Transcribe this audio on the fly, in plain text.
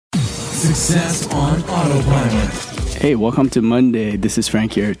Success on Autopilot. Hey, welcome to Monday. This is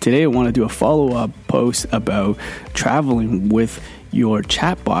Frank here. Today I want to do a follow-up post about traveling with your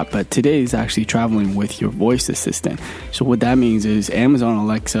chatbot, but today is actually traveling with your voice assistant. So what that means is Amazon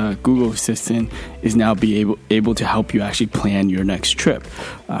Alexa, Google Assistant is now able to help you actually plan your next trip.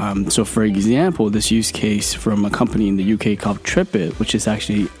 So for example, this use case from a company in the UK called TripIt, which is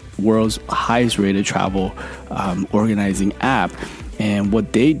actually world's highest rated travel organizing app. And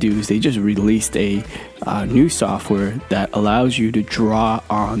what they do is they just released a new software that allows you to draw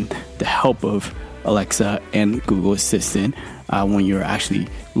on the help of Alexa and Google Assistant when you're actually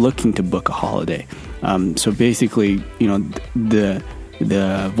looking to book a holiday. So basically, the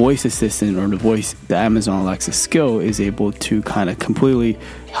voice assistant or the Amazon Alexa skill is able to kind of completely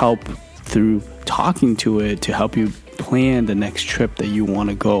help through talking to it to help you plan the next trip that you want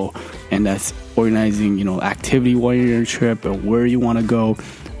to go, and that's organizing activity while you're on a trip or where you want to go.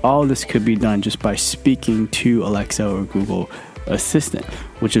 All this could be done just by speaking to Alexa or Google Assistant,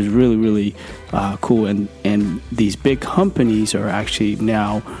 which is really, really cool. And these big companies are actually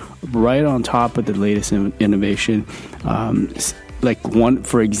now right on top of the latest innovation.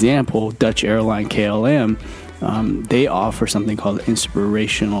 For example, Dutch airline KLM, they offer something called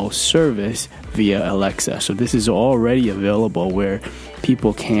inspirational service via Alexa. So this is already available where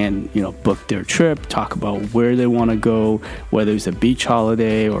people can, book their trip, talk about where they want to go, whether it's a beach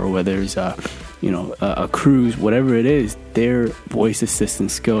holiday or whether it's a cruise, whatever it is. Their voice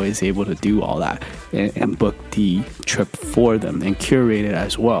assistant skill is able to do all that and book the trip for them and curate it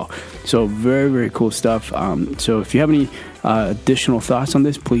as well. So very, very cool stuff. So if you have any additional thoughts on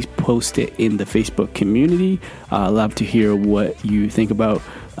this, please post it in the Facebook community. I'd love to hear what you think about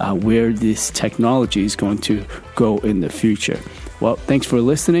where this technology is going to go in the future. Well, thanks for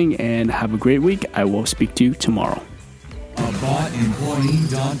listening and have a great week. I will speak to you tomorrow.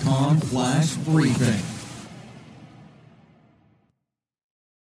 AboutEmployee.com/briefing.